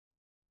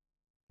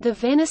The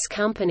Venice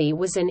Company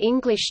was an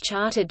English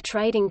chartered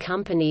trading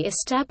company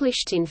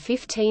established in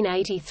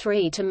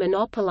 1583 to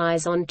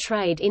monopolize on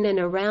trade in and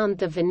around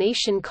the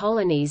Venetian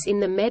colonies in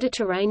the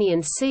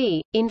Mediterranean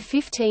Sea. In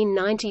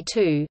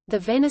 1592, the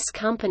Venice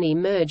Company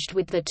merged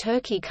with the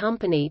Turkey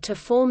Company to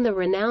form the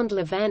renowned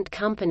Levant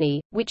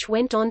Company, which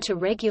went on to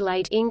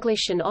regulate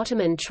English and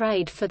Ottoman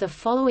trade for the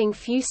following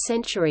few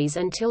centuries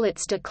until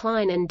its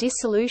decline and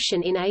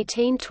dissolution in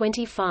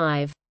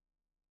 1825.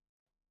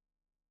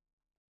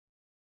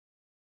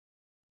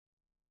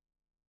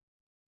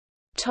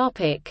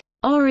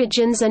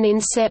 Origins and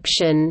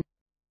inception.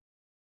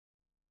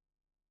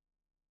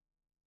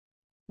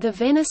 The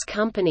Venice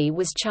Company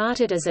was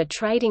chartered as a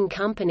trading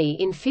company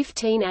in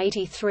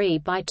 1583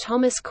 by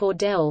Thomas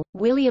Cordell,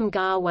 William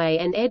Garway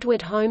and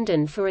Edward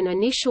Homden for an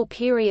initial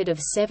period of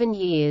 7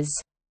 years.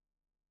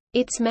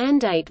 Its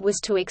mandate was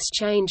to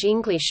exchange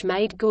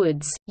English-made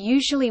goods,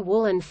 usually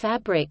wool and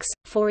fabrics,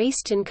 for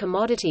Eastern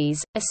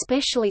commodities,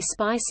 especially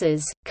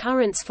spices,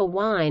 currants for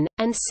wine,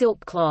 and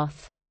silk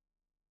cloth.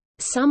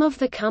 Some of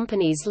the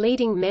company's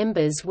leading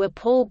members were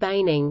Paul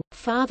Baining,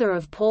 father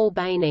of Paul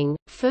Baining,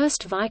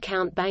 1st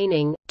Viscount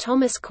Baining,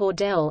 Thomas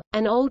Cordell,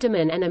 an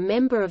alderman and a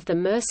member of the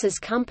Mercers'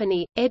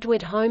 Company,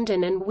 Edward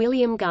Homden and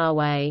William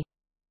Garway.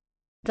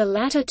 The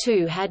latter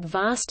two had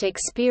vast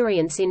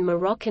experience in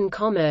Moroccan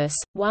commerce,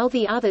 while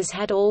the others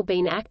had all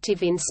been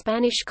active in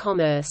Spanish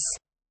commerce.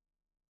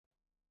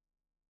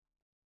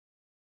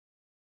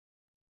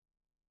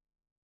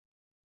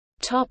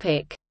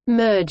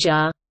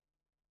 Merger.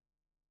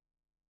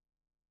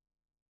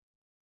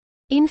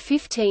 In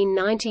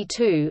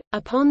 1592,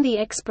 upon the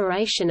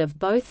expiration of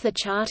both the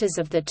charters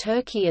of the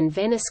Turkey and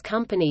Venice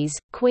companies,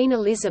 Queen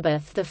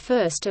Elizabeth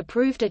I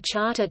approved a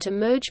charter to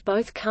merge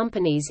both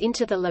companies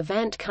into the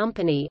Levant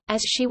Company,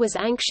 as she was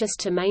anxious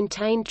to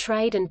maintain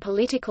trade and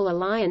political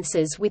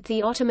alliances with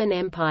the Ottoman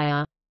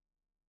Empire.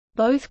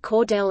 Both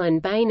Cordell and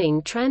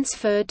Baining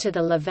transferred to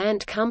the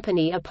Levant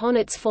Company upon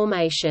its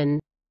formation.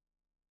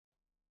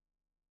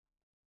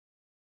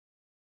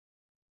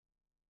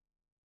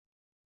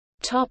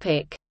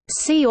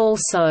 See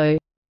also: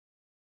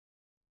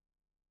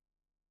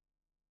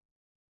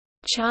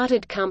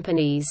 Chartered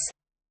companies.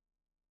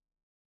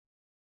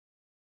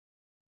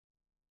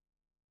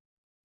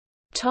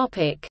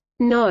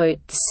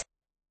 Notes